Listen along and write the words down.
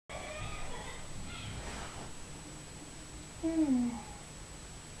Hmm.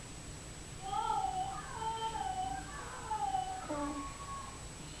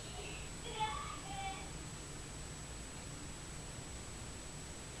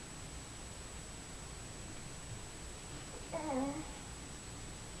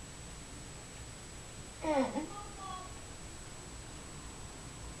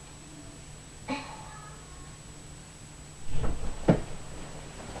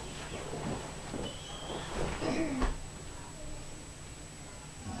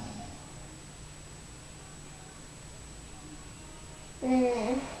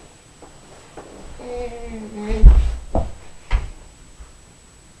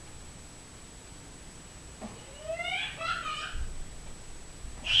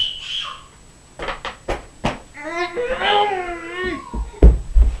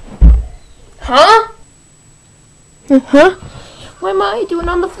 Huh? Huh? What am I doing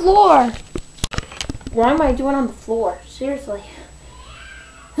on the floor? What am I doing on the floor? Seriously.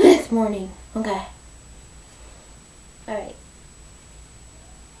 This morning. Okay. Alright.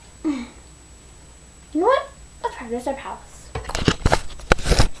 You know what? Let's practice our palace.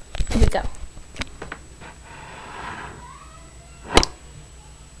 Here we go.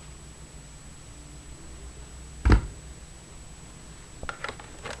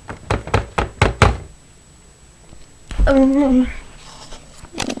 Hmm.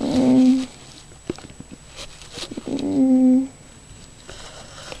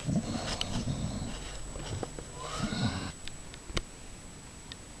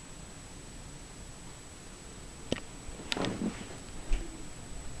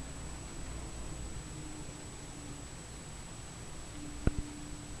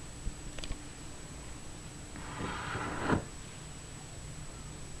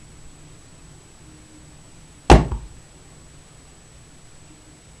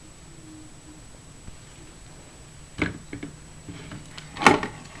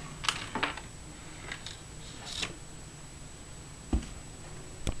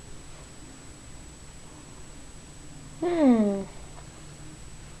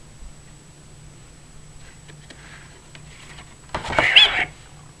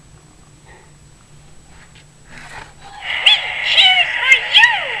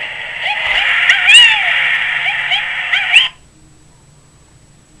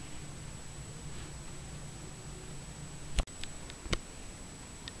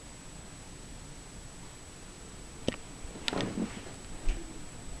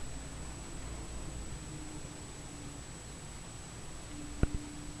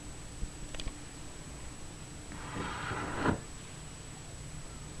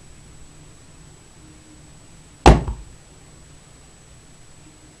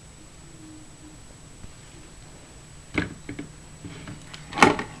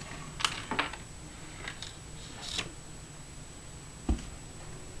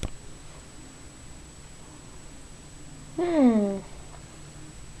 Hmm.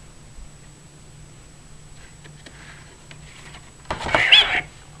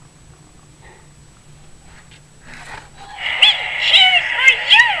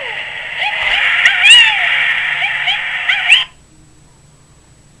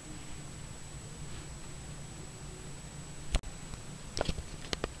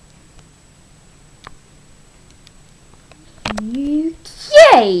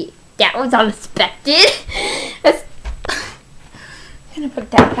 Okay, that was unexpected. Let's gonna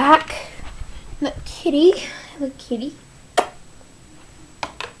put that back. The kitty, the kitty.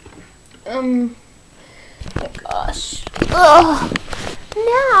 Oh my gosh. Ugh.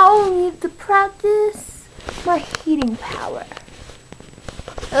 Now I need to practice my heating power.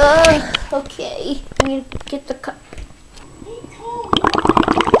 Okay. I need to get the cup.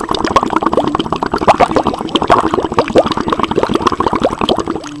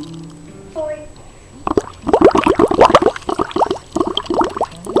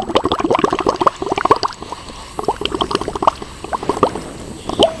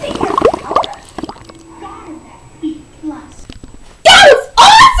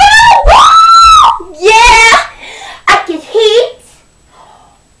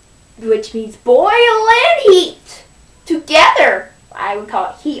 Which means boil and heat together. I would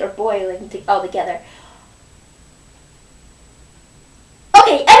call it heat or boiling all together.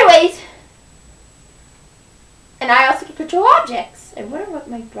 Okay, anyways. And I also can control objects. I wonder what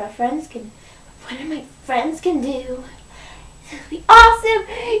my friends can do. This would be awesome.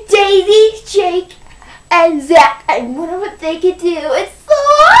 Daisy, Jake, and Zach. I wonder what they can do. It's so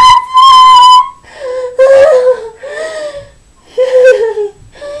awesome.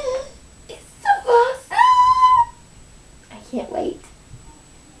 Can't wait.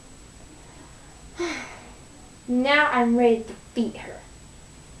 Now I'm ready to defeat her.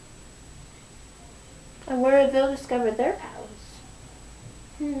 And where they'll discover their powers.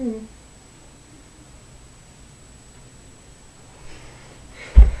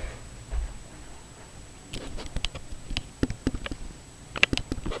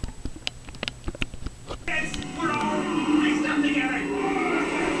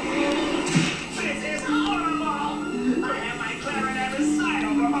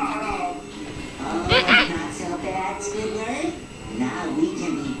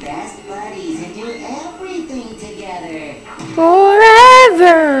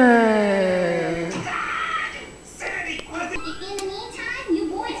 Forever. In the meantime, you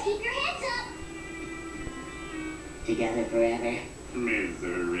boys keep your heads up. Together forever.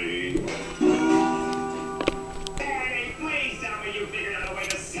 Misery. Daddy, please tell me you figured out a way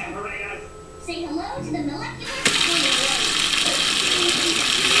to separate us. Say hello to the molecular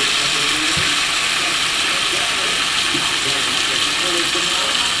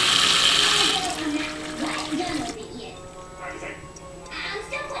I'm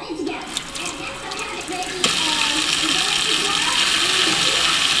still putting it together. And next I'll have it ready and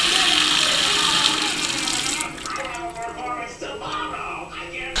Performance tomorrow. I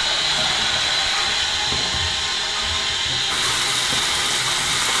can't.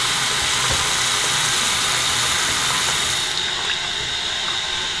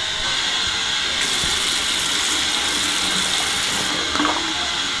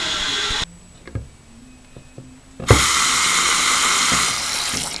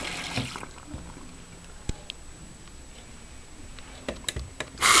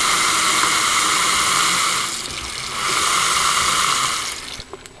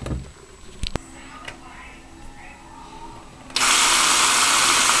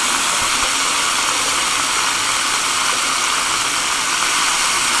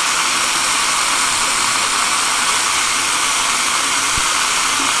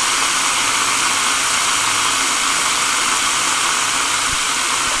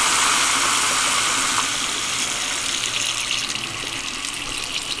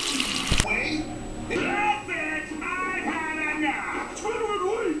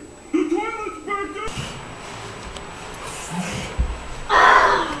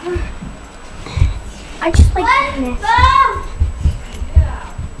 I just like doing this.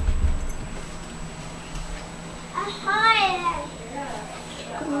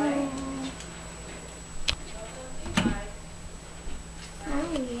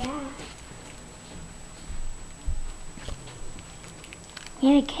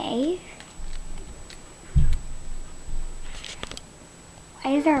 In a cave?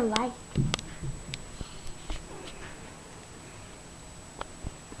 Why is there a light?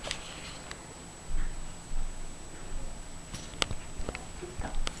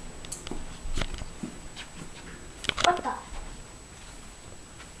 What the?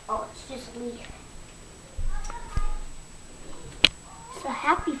 Oh, it's just a leaf. It's a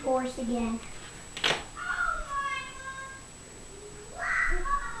happy forest again.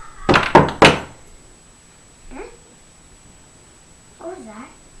 What was that?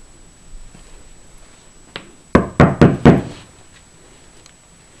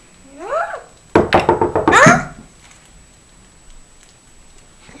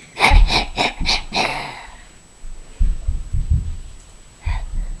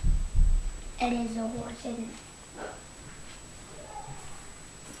 It is a horse, isn't it?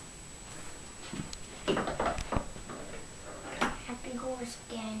 Happy horse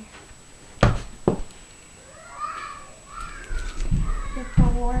again. It's the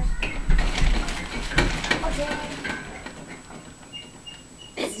horse. Okay.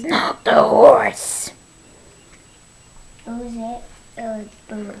 It's not the horse. Who's it?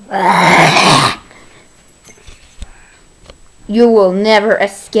 You will never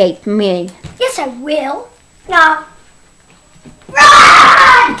escape me. Yes, I will. No.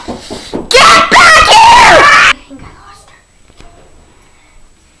 Run! Get back here! I think I lost her.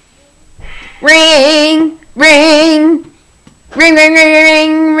 Ring, ring, ring, ring, ring,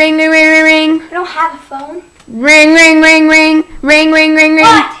 ring, ring, ring, ring, ring, ring. I don't have a phone. Ring, ring, ring, ring, ring, ring, ring, ring.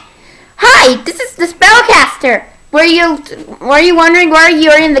 What? Hi, this is the spellcaster. Were you wondering why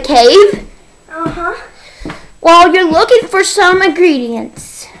you're in the cave? Uh-huh. Well, you're looking for some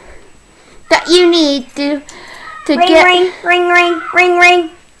ingredients that you need to ring, get. Ring, ring, ring, ring, ring.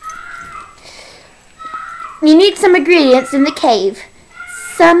 You need some ingredients in the cave.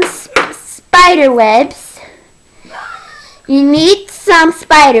 Some spider webs. You need some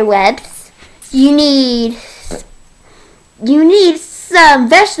spider webs. You need some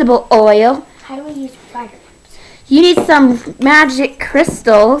vegetable oil. How do we use spider webs? You need some magic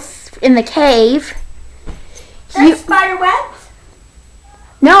crystals in the cave. You, spider webs?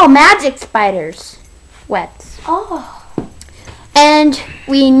 no, magic spiders webs. Oh. And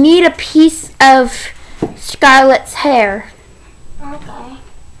we need a piece of Scarlet's hair. Okay.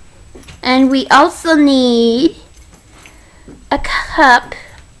 And we also need a cup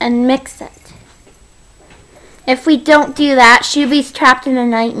and mix it. If we don't do that, she'll be trapped in a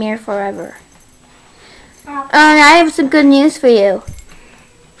nightmare forever. Okay. And I have some good news for you.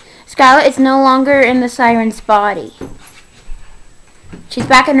 Scarlet is no longer in the siren's body. She's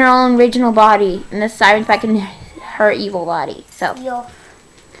back in her own original body, and the siren's back in her evil body. So, Yo.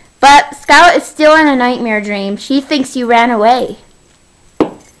 but Scarlet is still in a nightmare dream. She thinks you ran away,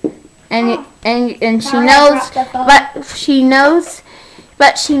 and she Sorry, I knows, dropped the phone. but she knows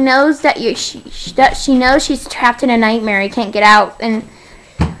that she knows she's trapped in a nightmare. You can't get out, and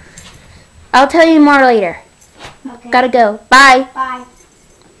I'll tell you more later. Okay. Gotta go. Bye. Bye.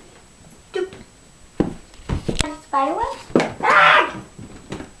 Doop. Spider web? Ah!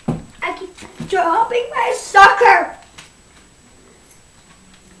 I keep dropping my sucker.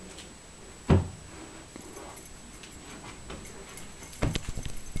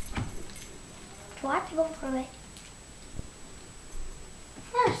 Do I have to go for it?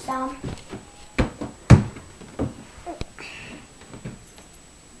 There's some.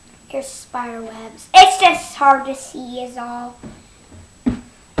 Here's spider webs. It's just hard to see is all.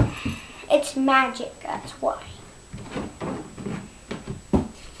 It's magic, that's why.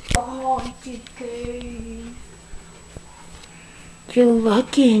 Oh, it's a cave. You're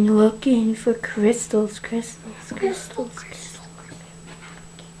looking for crystals.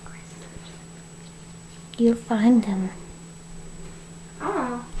 You'll find them.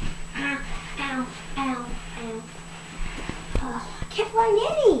 Oh. Ow, ow, ow, ow. Oh, I can't find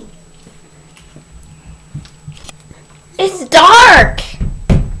any. It's dark.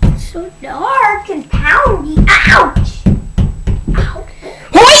 So dark and poundy. Ouch! Ow.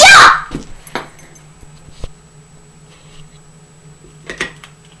 Hurry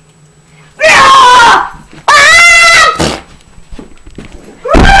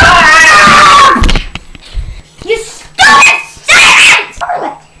You stupid Scarlet!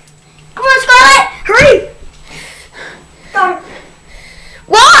 Scarlet! Come on, Scarlet! Hurry! Scarlet.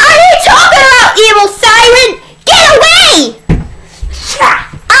 What are you talking about, evil siren? Get away!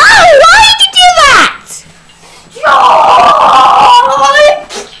 Oh, why did you do that?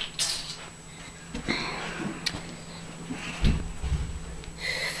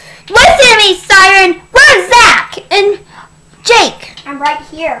 Listen to me, siren. Where's Zach and Jake? I'm right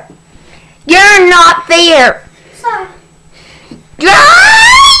here. You're not there. Sorry.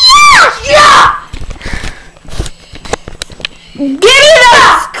 Give me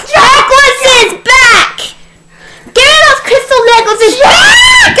those necklaces back! Give me those crystal necklaces back!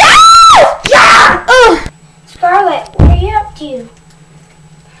 Oh! Scarlet, what are you up to?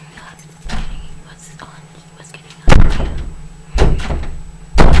 What's getting on you?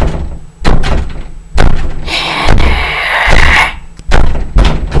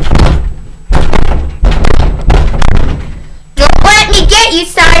 Don't let me get you,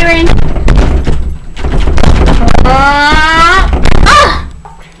 siren!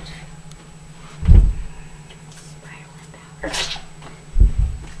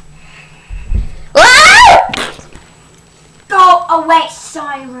 Go away,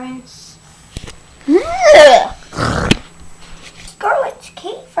 sirens. Scarlet's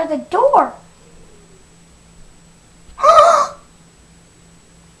key for the door.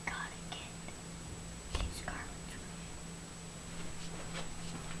 Gotta get Scarlet's.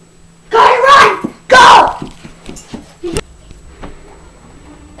 Gotta run! Go!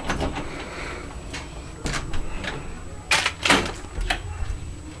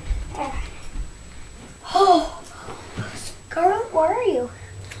 Oh, Scarlet, where are you?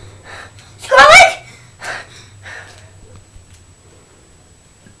 Scarlet!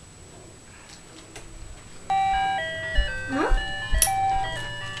 Huh?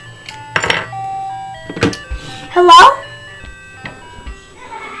 Hello?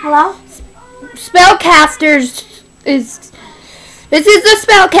 Hello? Spellcasters is... This is the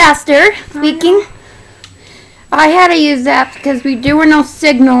spellcaster speaking. I had to use that because there were no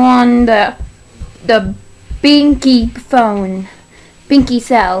signal on the Binky phone. Binky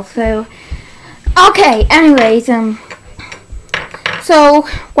cell. So, okay, anyways, so,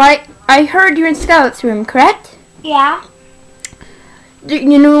 what, I heard you're in Scarlet's room, correct? Yeah? Do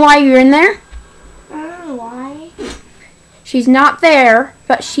you know why you're in there? Why? She's not there,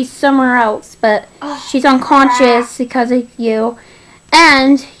 but she's somewhere else. But she's unconscious because of you,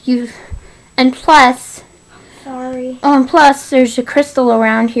 and plus, Sorry. oh, and plus, there's a crystal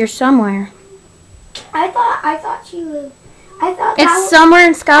around here somewhere. I thought she was. I thought It's somewhere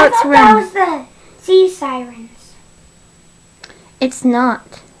in Scarlett's room. that was the sea sirens. It's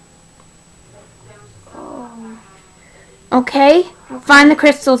not. Oh. Okay? Find the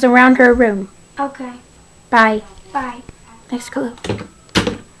crystals around her room. Okay. Bye. Bye. Next clue.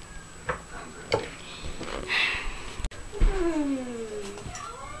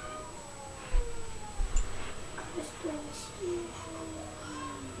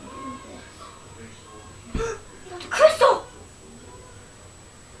 Crystal.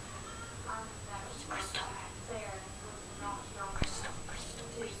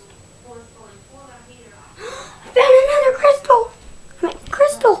 I found another crystal.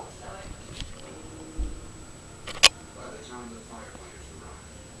 Crystal.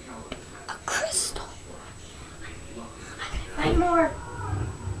 A crystal. I can find more.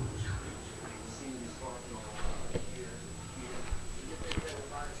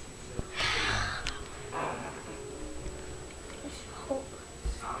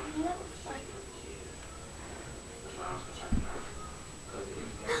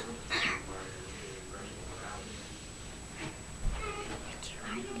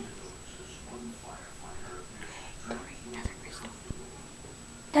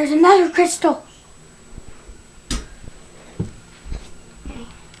 There's another crystal.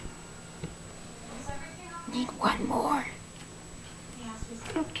 Need one more.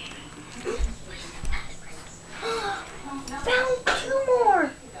 Okay. Found two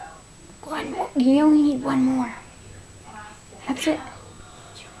more. One more. You only need one more. That's it.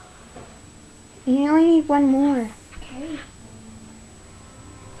 You only need one more. Okay.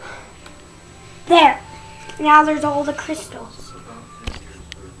 There. Now there's all the crystals.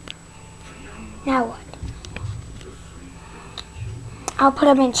 Now what? I'll put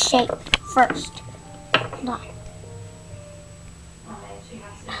them in shape first. Hold on.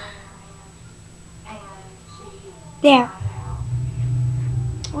 There.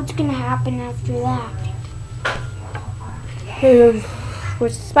 What's gonna happen after that?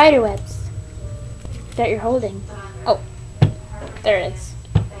 Where's the spider webs that you're holding? Oh, there it is.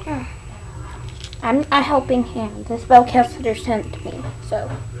 I'm a helping hand. The spellcaster sent me, so.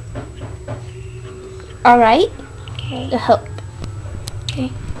 Alright? Okay. To help.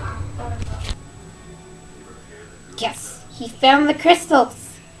 Okay. Yes, he found the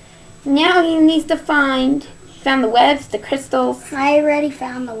crystals. Now he needs to found the webs, the crystals. I already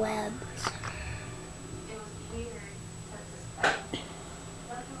found the webs.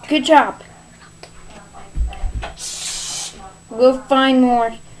 Good job. We'll find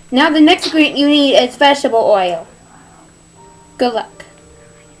more. Now the next ingredient you need is vegetable oil. Good luck.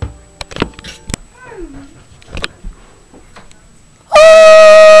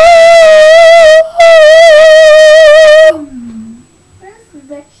 Where's the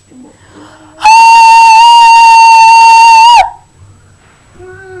vegetable?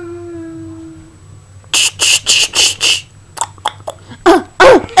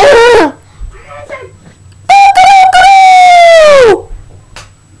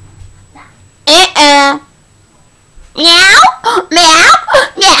 Meow, meow,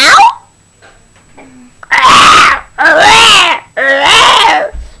 meow.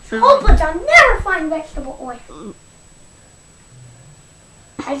 Oh, but I'll never find vegetable oil.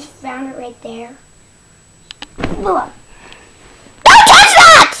 I just found it right there. Look. Don't touch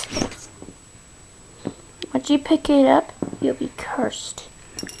that! Once you pick it up, you'll be cursed.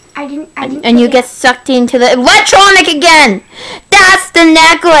 I didn't And you pick get sucked into the electronic again! That's the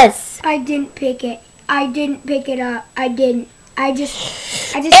necklace! I didn't pick it. I didn't pick it up. I didn't. I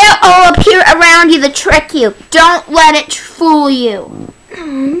just. It'll appear around you to trick you. Don't let it fool you.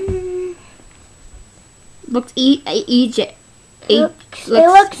 Looks Egypt. It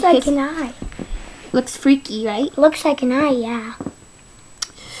looks like an eye. Looks freaky, right? Looks like an eye, yeah.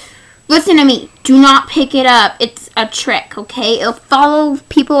 Listen to me. Do not pick it up. It's a trick, okay? It'll follow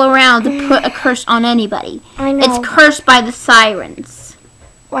people around to put a curse on anybody. I know. It's cursed by the sirens.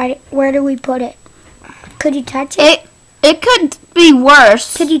 Where do we put it? Could you touch it? It could be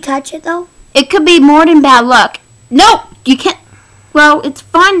worse. Could you touch it though? It could be more than bad luck. No, you can't. Well, it's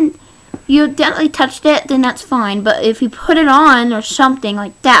fine. You definitely touched it, then that's fine. But if you put it on or something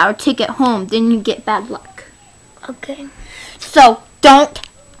like that, or take it home, then you get bad luck. Okay. So don't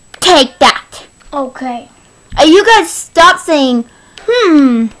take that. Okay. You guys stop saying,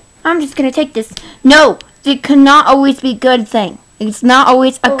 I'm just gonna take this. No, it cannot always be a good thing. It's not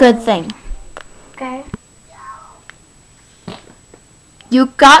always a good thing. Okay. You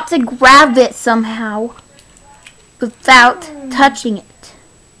got to grab it somehow without touching it.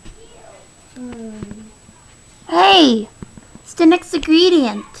 Hey, it's the next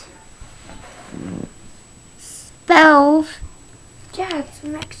ingredient. spells. Yeah, it's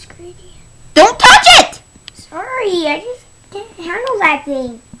Max Grady. Don't touch it! Sorry, I just can't handle that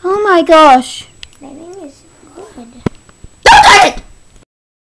thing. Oh my gosh.